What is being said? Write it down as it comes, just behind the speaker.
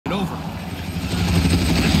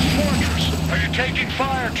taking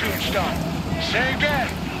fire, Tombstone? Say again.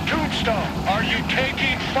 Tombstone, are you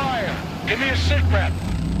taking fire? Give me a sit rep.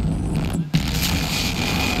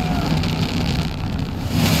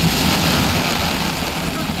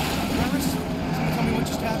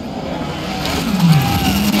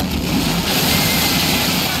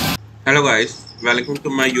 Hello guys, welcome to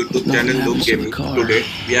my YouTube channel Look Gaming. Today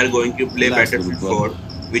we are going to play Battlefield 4,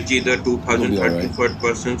 which is a 2013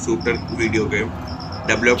 first-person shooter video game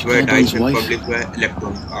developed by DICE and published by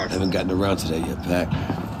Electronic Arts. I haven't gotten around to that yet, Pac.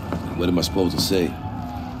 What am I supposed to say?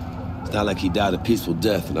 It's not like he died a peaceful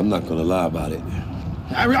death, and I'm not gonna lie about it.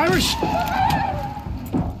 Irish!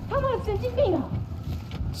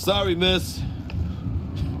 Sorry, miss.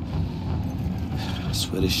 I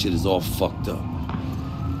swear this shit is all fucked up.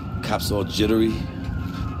 Cops all jittery.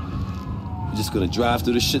 We're just gonna drive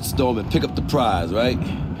through the shitstorm and pick up the prize, right?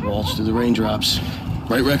 Waltz through the raindrops.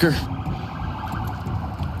 Right, Wrecker?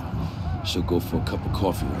 She'll go for a cup of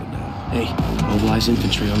coffee right now. Hey, mobilize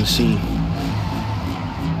infantry on the scene.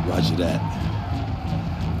 Roger that.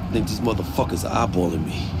 I think these motherfuckers are eyeballing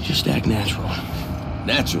me. Just act natural.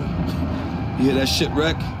 Natural? You hear that shit,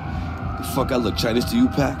 Wreck? The fuck I look Chinese to you,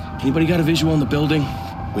 Pac? Anybody got a visual on the building?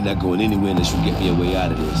 We're not going anywhere unless you get me a way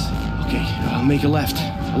out of this. Okay, I'll make a left.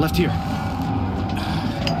 A left here.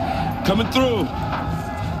 Coming through!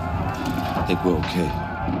 I think we're okay.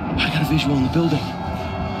 I got a visual on the building.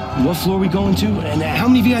 And what floor are we going to? And how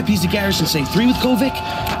many VIPs did Garrison say? 3 with Kovic?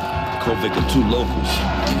 Kovic and 2 locals.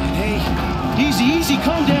 Hey, easy, easy,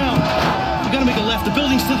 calm down. We gotta make a left. The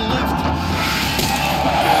building's to the left.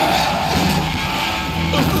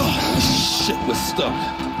 Shit, we're stuck.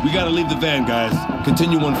 We gotta leave the van, guys.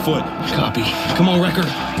 Continue on foot. Copy. Come on, Wrecker.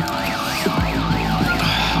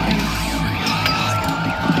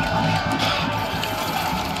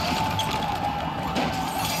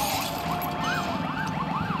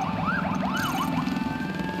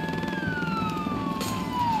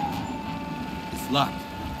 It's locked.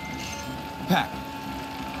 Pac.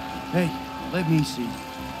 Hey, let me see.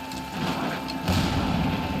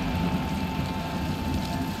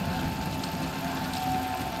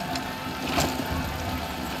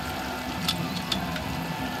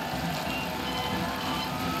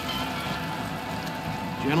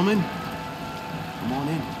 Gentlemen, come on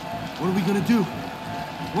in. What are we gonna do?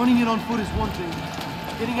 Running in on foot is one thing.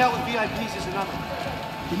 Getting out with VIPs is another.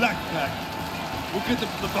 Relax, Pac. We'll get them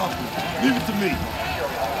to the balcony. Leave it to me.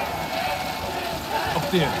 Up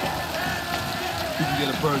there. You can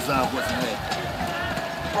get a bird's eye of what's ahead.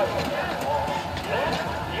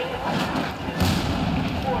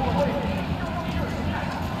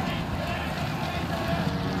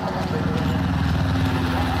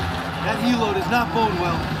 That helo does not bode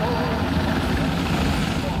well.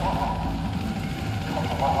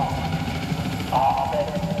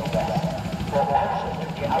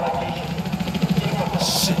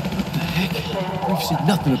 Shit, what the heck? We've seen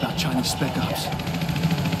nothing about Chinese spec ops.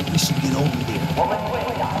 We should get over there.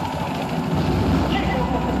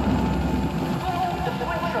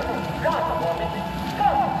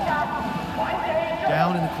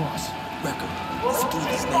 Down and across. Wrecker, let's do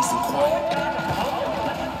this nice and quiet.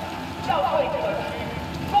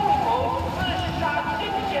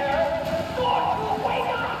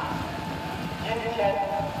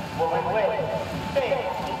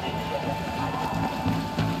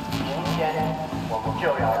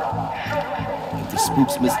 If the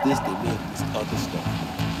spooks miss this, they may have missed other stuff.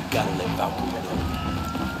 You gotta let Valkyrie know.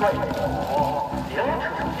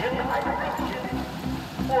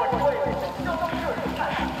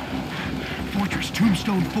 Fortress,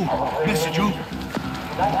 Tombstone 4. Message over.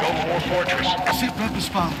 Go for Fortress. Sit rep as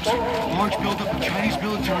follows. Large buildup of Chinese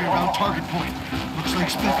military around target point. Looks like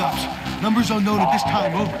spec ops. Numbers unknown at this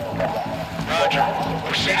time, over. Roger.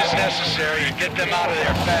 Proceed as necessary and get them out of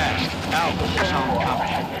there fast. Out. Solid copy.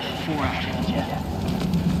 4 out.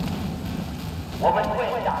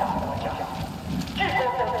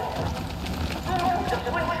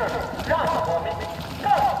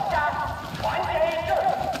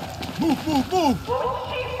 Move, move, move!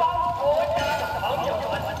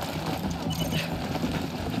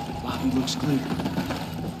 Lobby looks clear.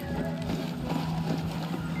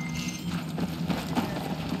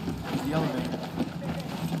 Here's the elevator.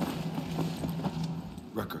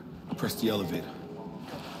 Wrecker, press the elevator.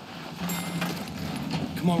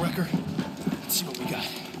 Come on, Wrecker. Let's see what we got.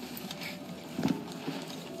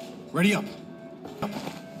 Ready up.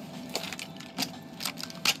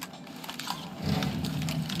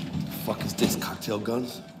 Fuck is this, cocktail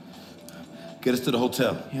guns? Get us to the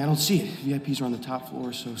hotel. Yeah, I don't see it. VIPs are on the top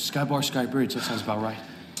floor, so Sky Bar, Sky Bridge, that sounds about right.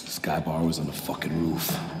 Sky Bar was on the fucking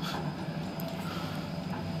roof.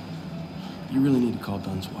 You really need to call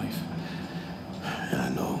Dunn's wife. Yeah, I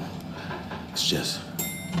know. It's just...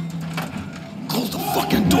 Close the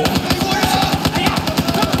fucking door!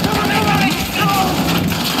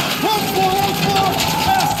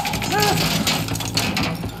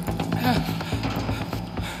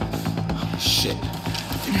 Shit.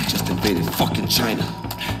 They just invaded fucking China.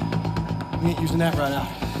 We ain't using that right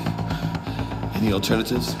out. Any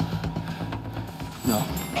alternatives? No.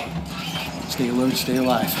 Stay alert, stay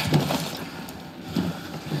alive.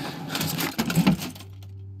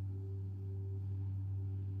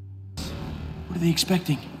 What are they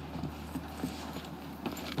expecting?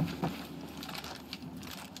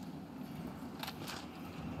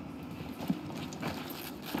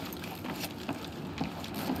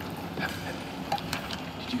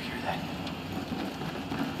 Did you hear that?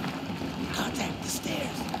 Contact the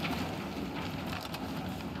stairs.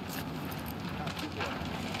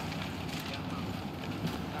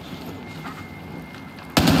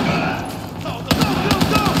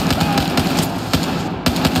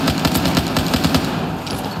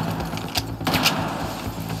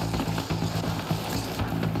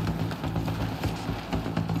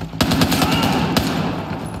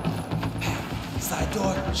 Side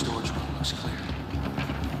door. Storage room looks clear.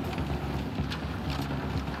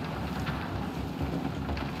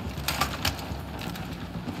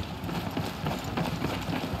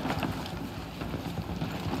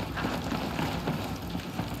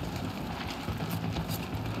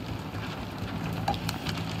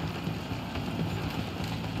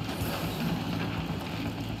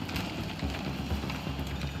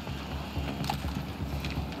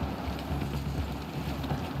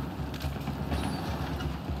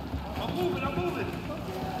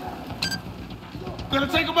 Gonna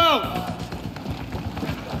take him out!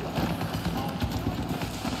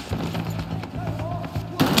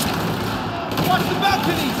 Watch the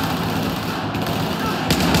balcony!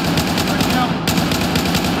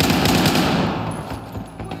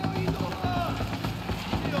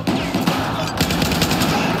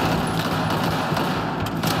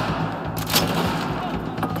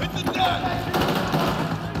 Hit the deck!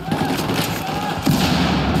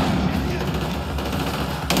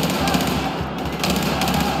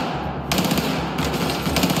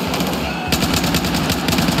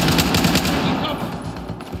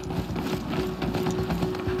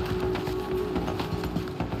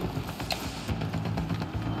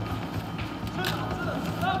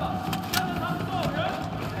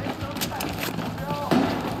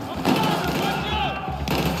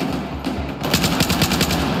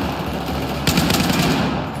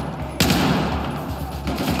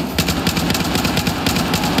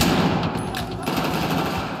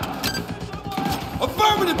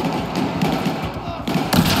 Affirmative!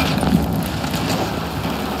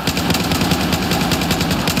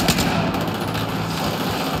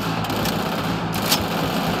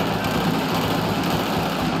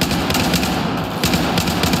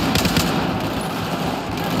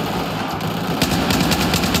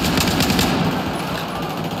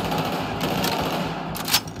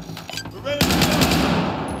 We're ready to go!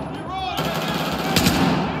 You're on!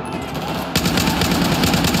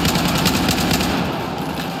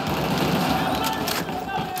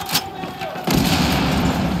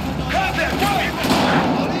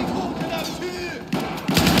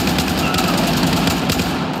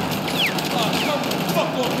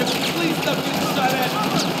 Please stop getting shot at!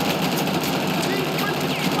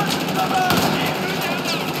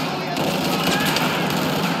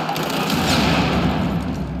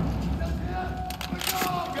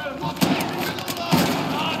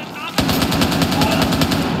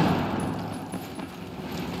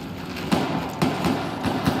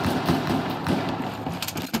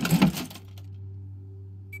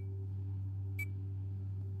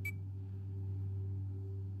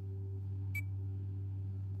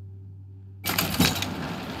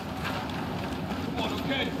 Come on,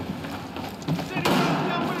 okay?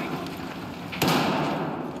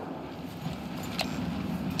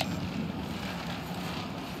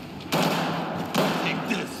 Take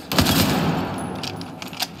this!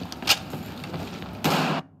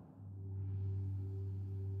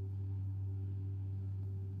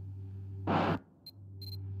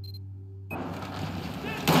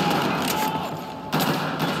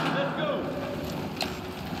 Let's go!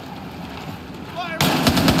 Fire!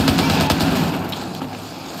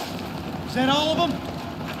 Is that all of them?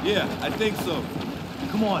 Yeah, I think so.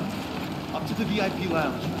 Come on. Up to the VIP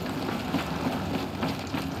lounge.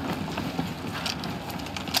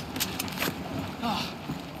 Ah,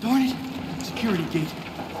 darn it. Security gate.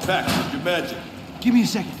 Back with your magic. Give me a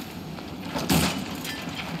second.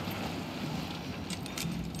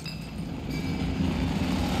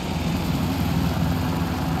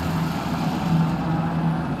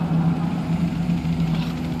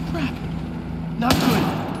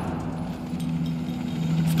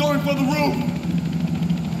 for the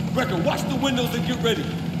roof. Wrecker, watch the windows and get ready.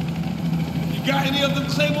 You got any of them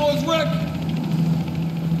claymores, Wreck?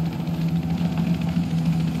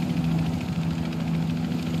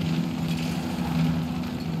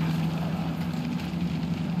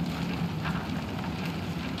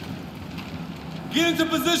 Get into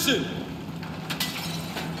position.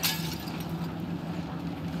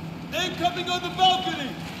 Incoming on the balcony.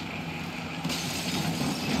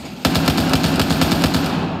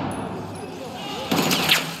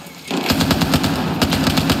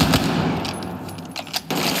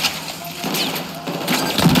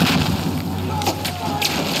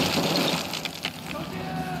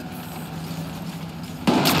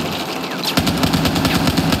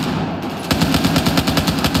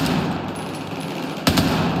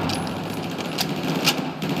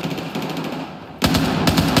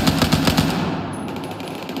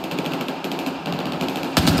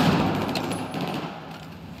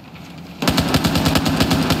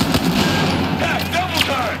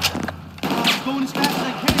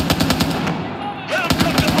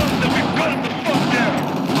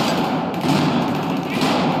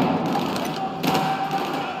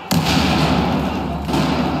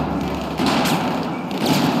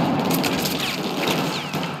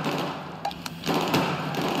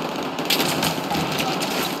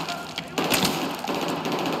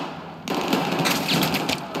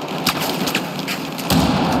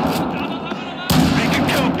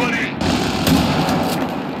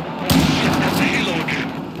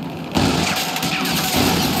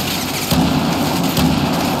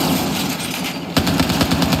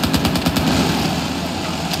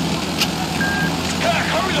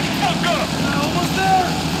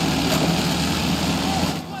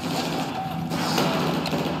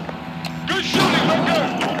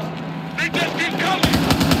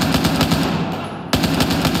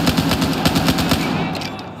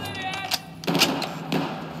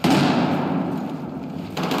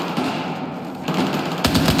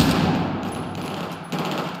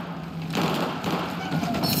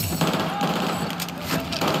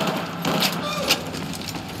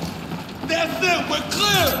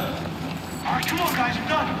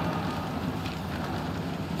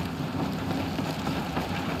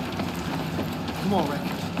 Come on, Rick.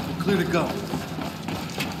 We're clear to go.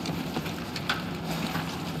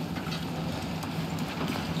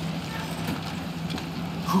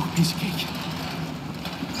 Whew, piece of cake.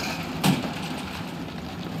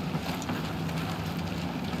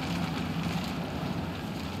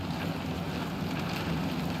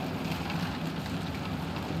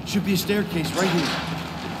 Should be a staircase right here.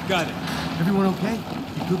 Got it. Everyone okay?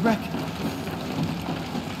 You good, Rick?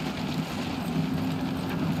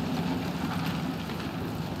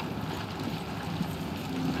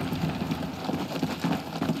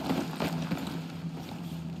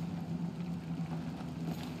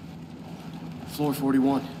 Floor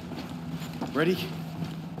 41. Ready?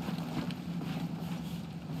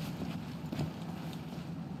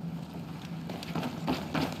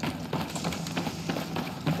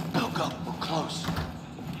 Go, go. We're close.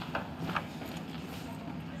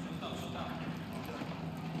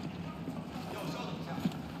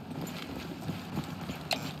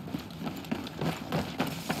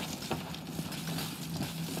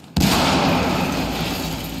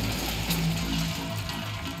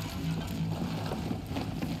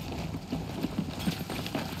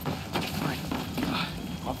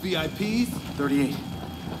 VIPs? 38.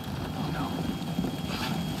 Oh, no.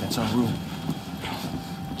 That's our room.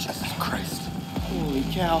 Jesus Christ. Holy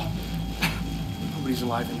cow. Nobody's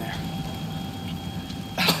alive in there.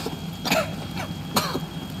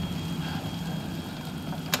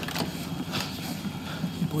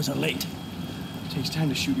 You boys are late. It takes time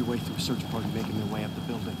to shoot your way through a search party making their way up the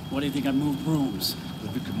building. What do you think I moved rooms?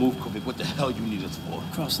 If we could move, Kobe, what the hell you need us for?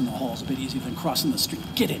 Crossing the hall's a bit easier than crossing the street.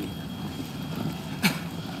 Get in here.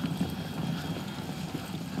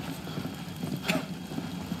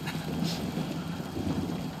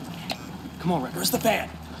 Come on, Rick. Where's the van?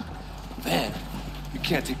 Van? You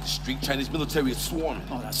can't take the street. Chinese military is swarming.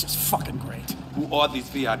 Oh, that's just fucking great. Who are these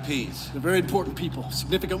VIPs? They're very important people.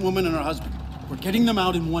 Significant woman and her husband. We're getting them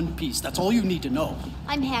out in one piece. That's all you need to know.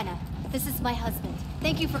 I'm Hannah. This is my husband.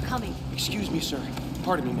 Thank you for coming. Excuse me, sir.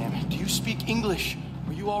 Pardon me, ma'am. Do you speak English?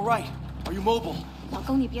 Are you all right? Are you mobile? 老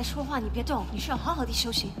公，你别说话，你别动，你需要好好地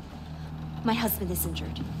休息。My husband is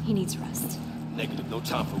injured. He needs rest. Negative. No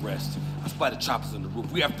time for rest. I spy the choppers on the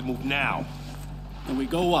roof. We have to move now. And we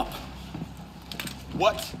go up.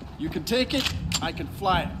 What? You can take it, I can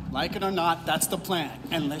fly it. Like it or not, that's the plan.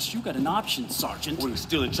 Unless you got an option, Sergeant. What, are we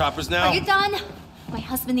stealing choppers now? Are you done? My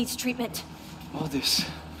husband needs treatment. All this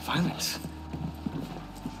violence.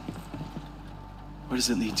 Where does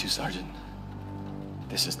it lead to, Sergeant?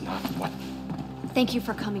 This is not what... Thank you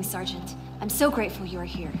for coming, Sergeant. I'm so grateful you are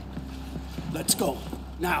here. Let's go.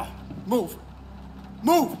 Now. Move.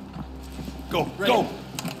 Move! Go, Ready. go!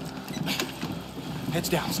 Heads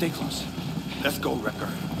down, stay close. Let's go, Wrecker.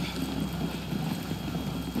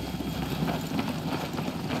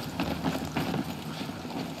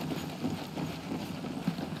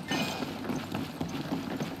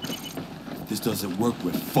 If this doesn't work,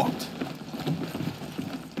 we're fucked.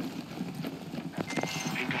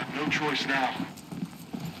 Ain't got no choice now.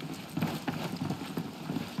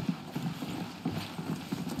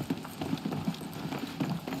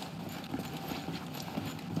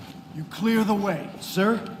 You clear the way.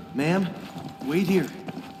 Sir, ma'am, wait here.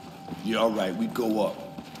 Yeah, all right, we go up.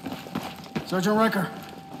 Sergeant Riker,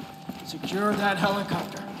 secure that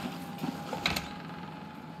helicopter.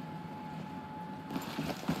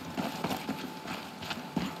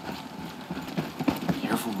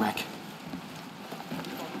 Careful, Rick.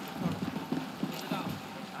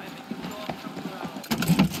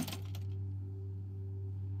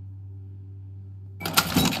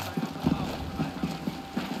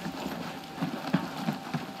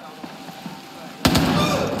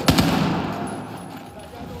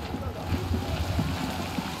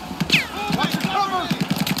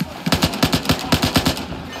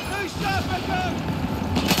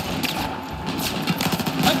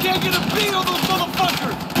 I can't get a beat on those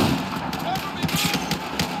motherfuckers!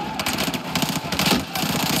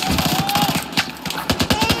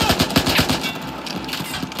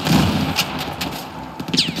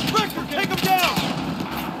 Ricker, take him down!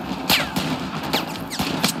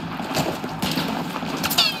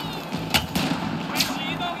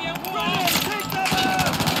 Take that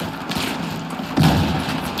out!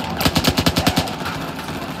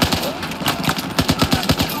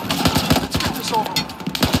 Let's get this over with.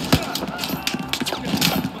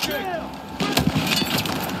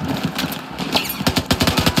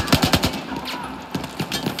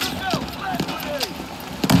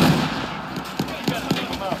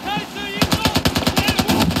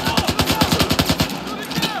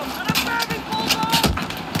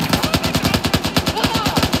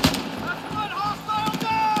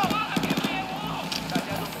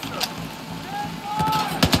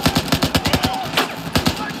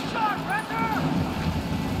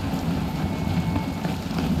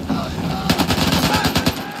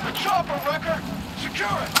 The chopper, Wrecker!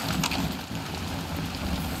 Secure it!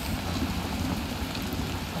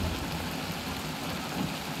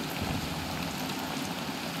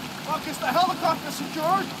 Fuck, is the helicopter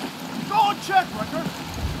secured? Go and check, Riker.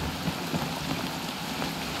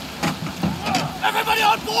 Everybody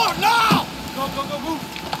on board, now! Go, go, go, move.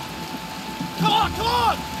 Come on, come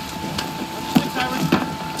on!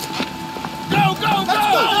 Go, go, go!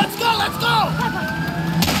 Let's go, let's go!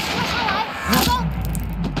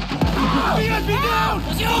 VIP down!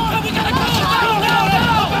 Let's go! We gotta go! Go, go,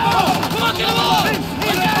 go! Come on, get him on!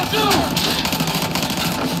 I got you!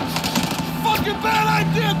 Fucking bad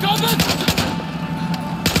idea, Thomas!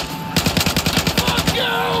 Fuck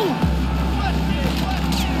you!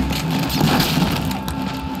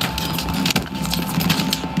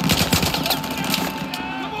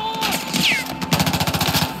 Come on!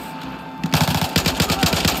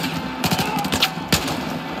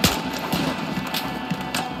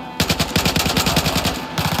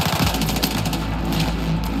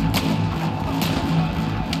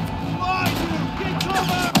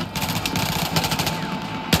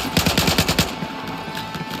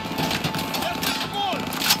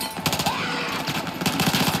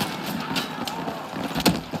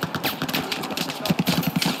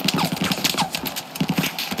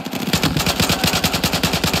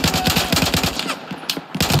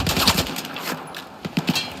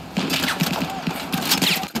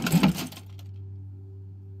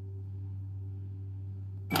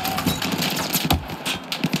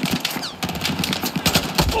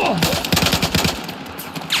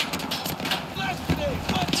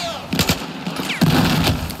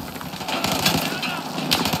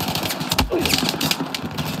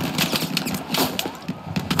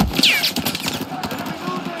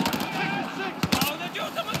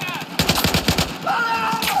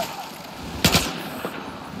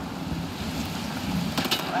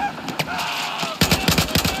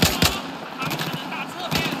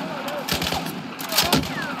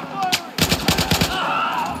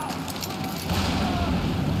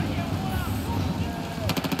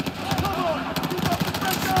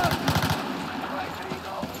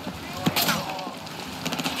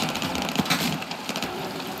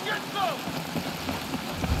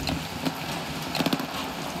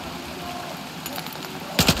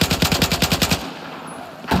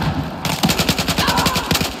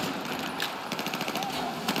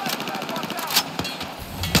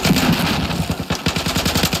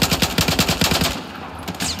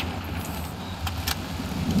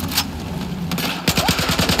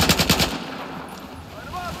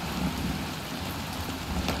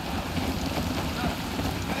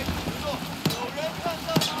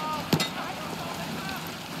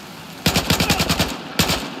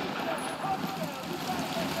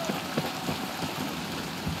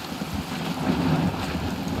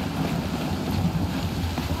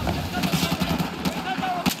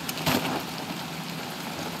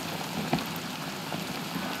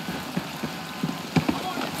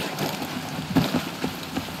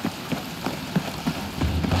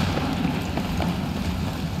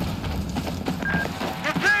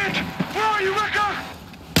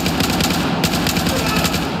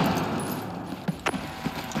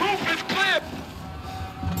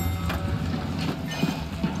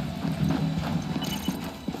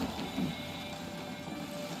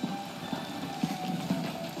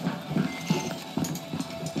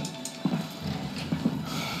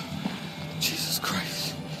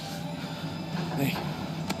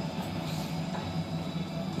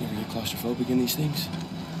 claustrophobic in these things?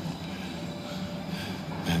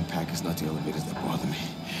 Man, Pack, it's not the elevators that bother me.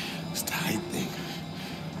 It's the height thing.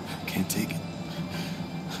 Can't take it.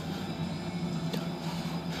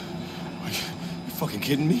 Are you fucking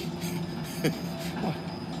kidding me? What?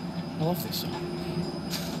 I love this song.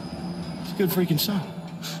 It's a good freaking song.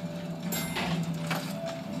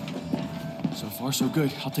 So far, so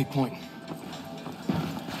good. I'll take point.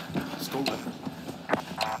 Let's go with her.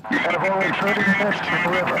 You have only 30 minutes to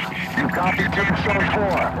deliver. You copy Tombstone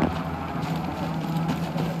 4.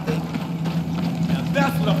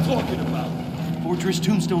 That's what I'm talking about. Fortress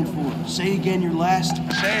Tombstone 4. Say again your last.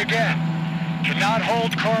 Say again. Cannot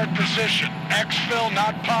hold current position. Exfil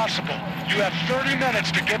not possible. You have 30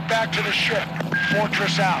 minutes to get back to the ship.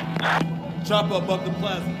 Fortress out. Chop up the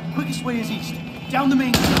plaza. Quickest way is east. Down the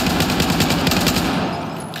main.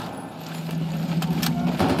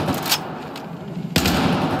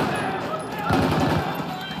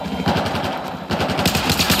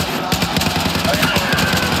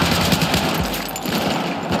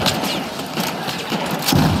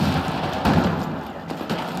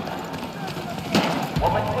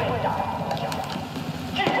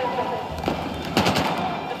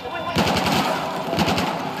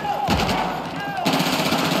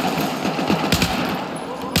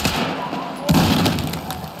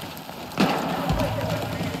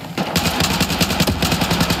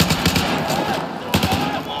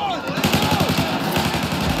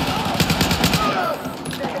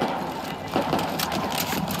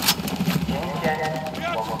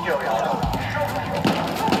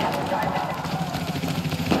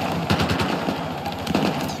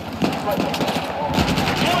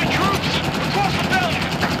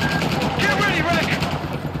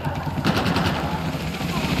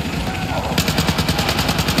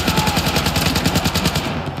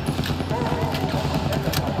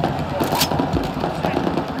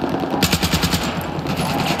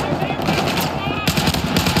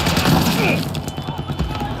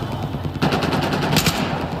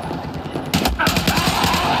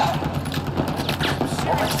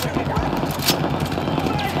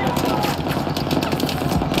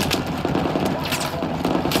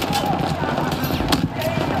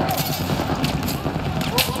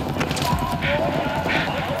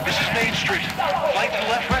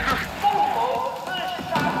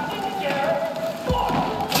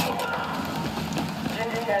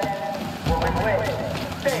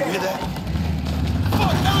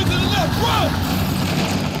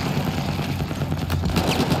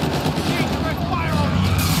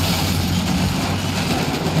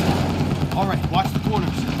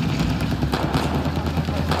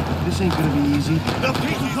 Ain't gonna be easy. The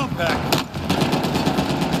pieces up back.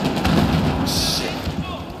 Shit.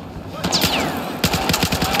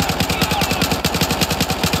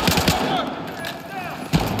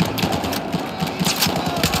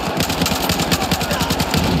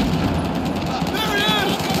 There he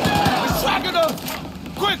is! He's tracking us!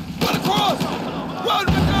 Quick, run across! Run,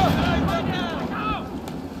 Victor!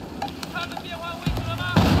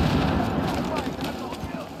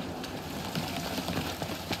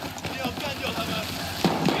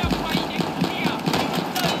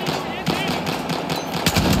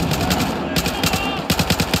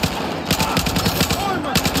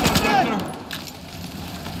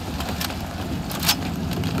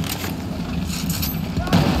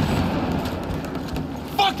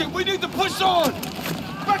 We need to push on!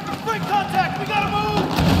 Vector, break contact! We gotta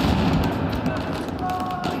move!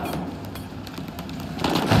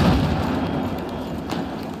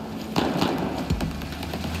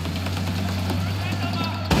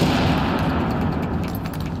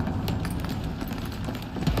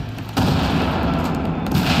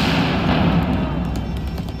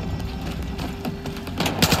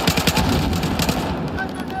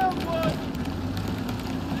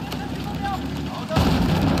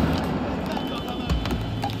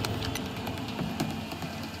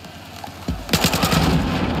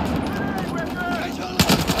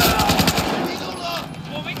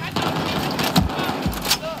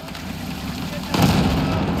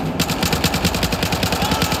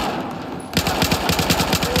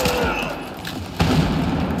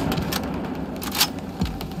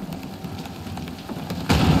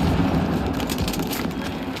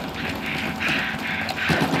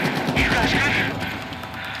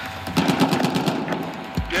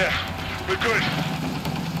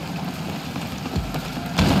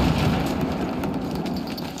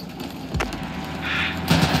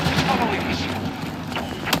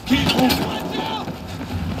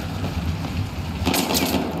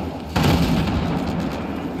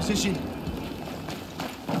 Position.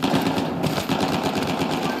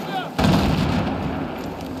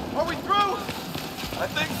 Are we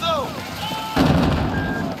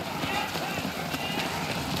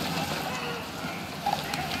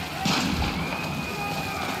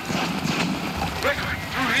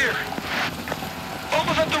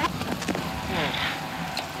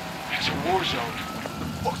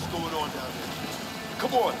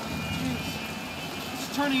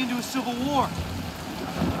turning into a civil war.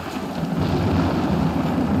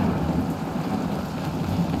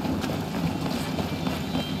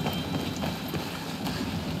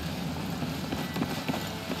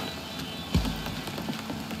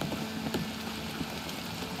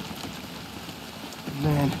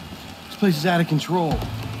 Man, this place is out of control.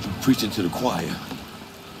 You're preaching to the choir.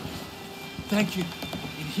 Thank you.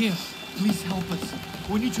 In here, please help us.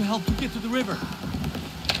 We need your help to get to the river.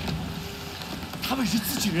 他们是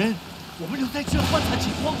自己人，我们留在这观察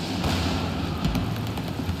情况。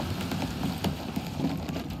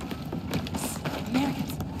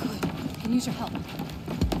Americans, good. Can use your help.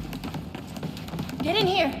 Get in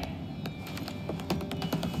here.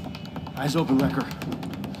 Eyes open, Wrecker.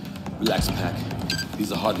 Relax, Pac.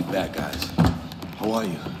 These are hardly bad guys. How are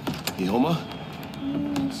you? You home?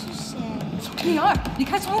 It's okay. 女儿，离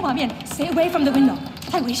开窗户旁边 ，Stay away from the window，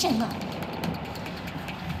 太危险了。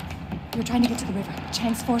You're trying to get to the river.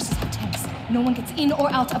 Chang's forces have tanks. No one gets in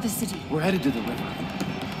or out of the city. We're headed to the river.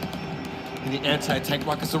 Any anti-tank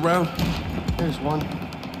rockets around? There's one.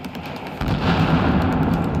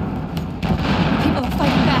 People are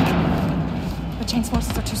fighting back, but Chang's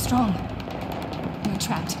forces are too strong. You're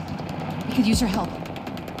trapped. We could use your help.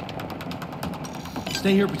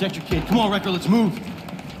 Stay here, protect your kid. Come on, Wrecker, let's move.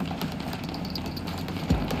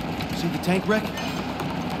 See the tank wreck?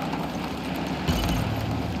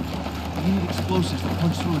 We need explosives to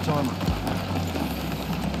punch through its armor.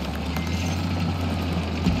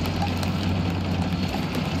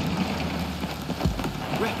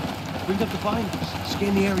 Wreck, bring up the binders.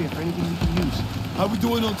 Scan the area for anything we can use. How we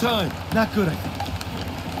doing on time? Not good, I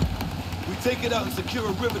think. We take it out and secure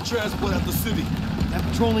a river transport at the city. That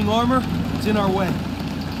patrolling armor, it's in our way.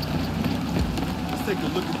 Let's take a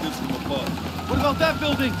look at this from above. What about that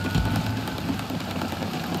building?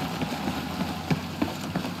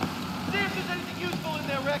 See if there's anything useful in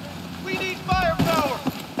there, Rick. We need firepower!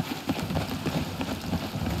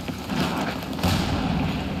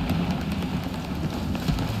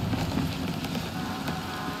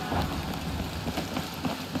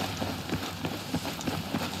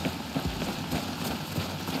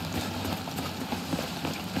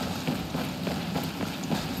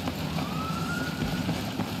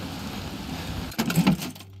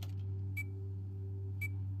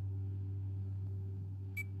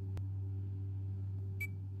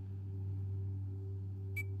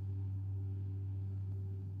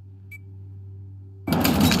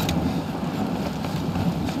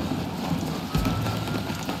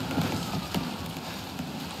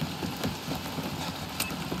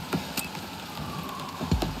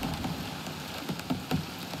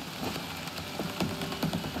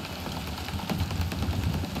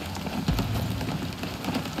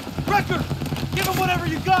 Wrecker! Give him whatever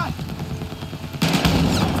you got!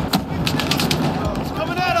 It's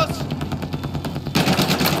coming at us!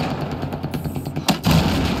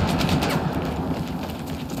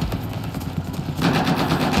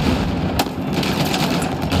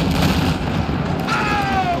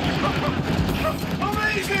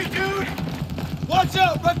 Amazing, dude! Watch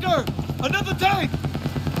out, Wrecker! Another tank!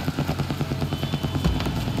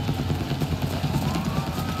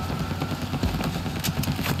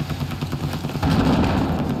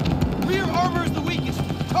 Rear armor is the weakest.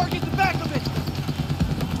 Target the back of it.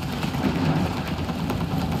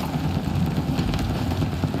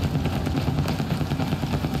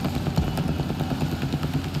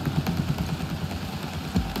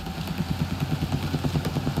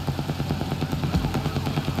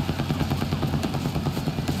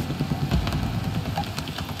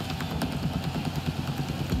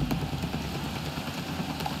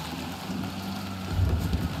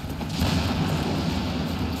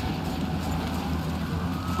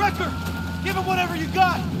 Wrecker! Give him whatever you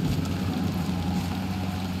got!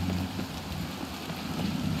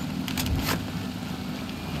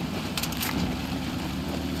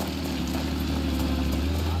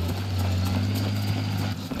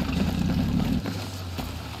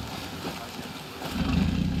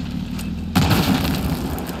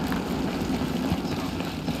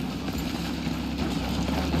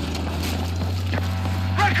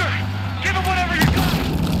 Wrecker! Give him whatever you got!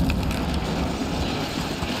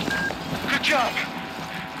 Good job.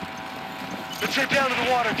 Let's head down to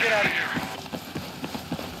the water and get out of here.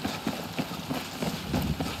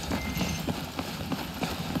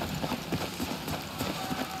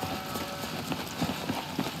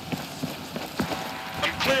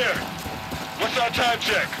 I'm clear. What's our time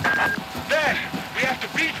check? Dad, we have to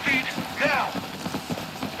beat feet now.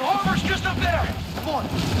 The harbor's just up there. Come on,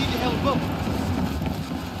 we need to hail a boat.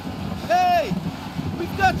 Hey!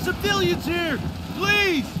 We've got civilians here!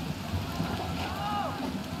 Please!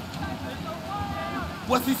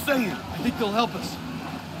 What's he saying? I think they'll help us.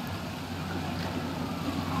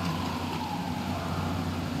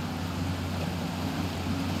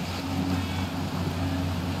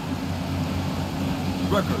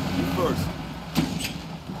 Record, you first.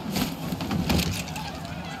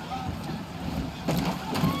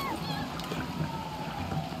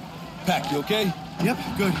 Pack, you okay? Yep,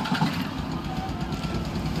 good.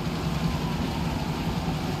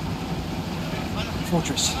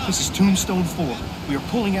 Fortress, this is Tombstone 4. We are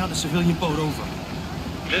pulling out a civilian boat over.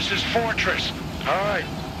 This is Fortress. All right,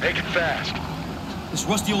 make it fast. This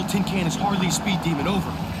rusty old tin can is hardly a speed demon, over.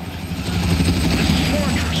 This is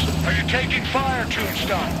Fortress. Are you taking fire,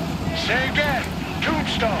 Tombstone? Say again.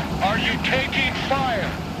 Tombstone, are you taking fire?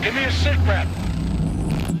 Give me a sit rep.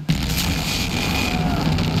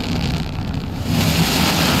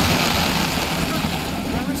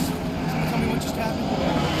 Travis, tell me what just happened.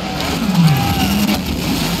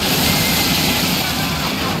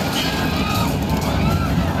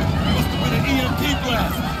 EMP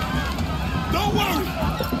blast! Don't worry!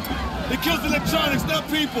 It kills electronics, not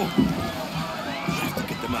people! We have to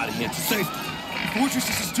get them out of here to safety. Fortress,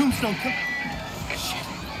 this is Tombstone. Come. Shit.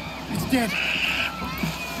 It's dead.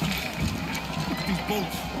 Look at these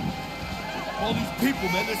boats. All these people,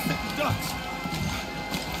 man, they're sitting ducks.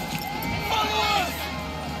 Follow us!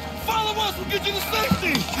 Follow us, we'll get you to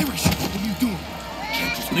safety! Irish, what are you doing?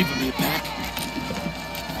 Can't just leave me back.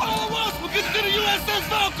 Follow us, we'll get you to the USS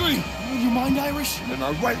Valkyrie! You in your mind, Irish? And then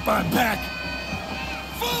I'll right by back.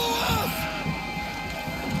 Follow us!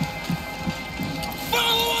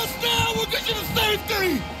 Follow us now! We'll get you to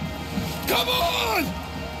safety! Come on!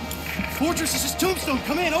 Fortress, this is Tombstone.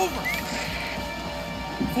 Come in, over.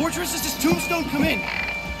 Fortress, this is Tombstone. Come in.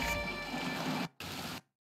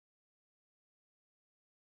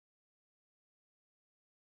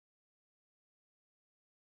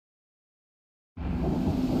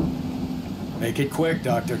 Make it quick,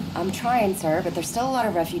 Doctor. I'm trying, sir, but there's still a lot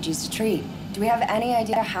of refugees to treat. Do we have any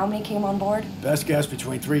idea how many came on board? Best guess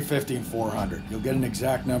between 350 and 400. You'll get an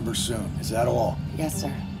exact number soon. Is that all? Yes,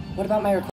 sir. What about my request?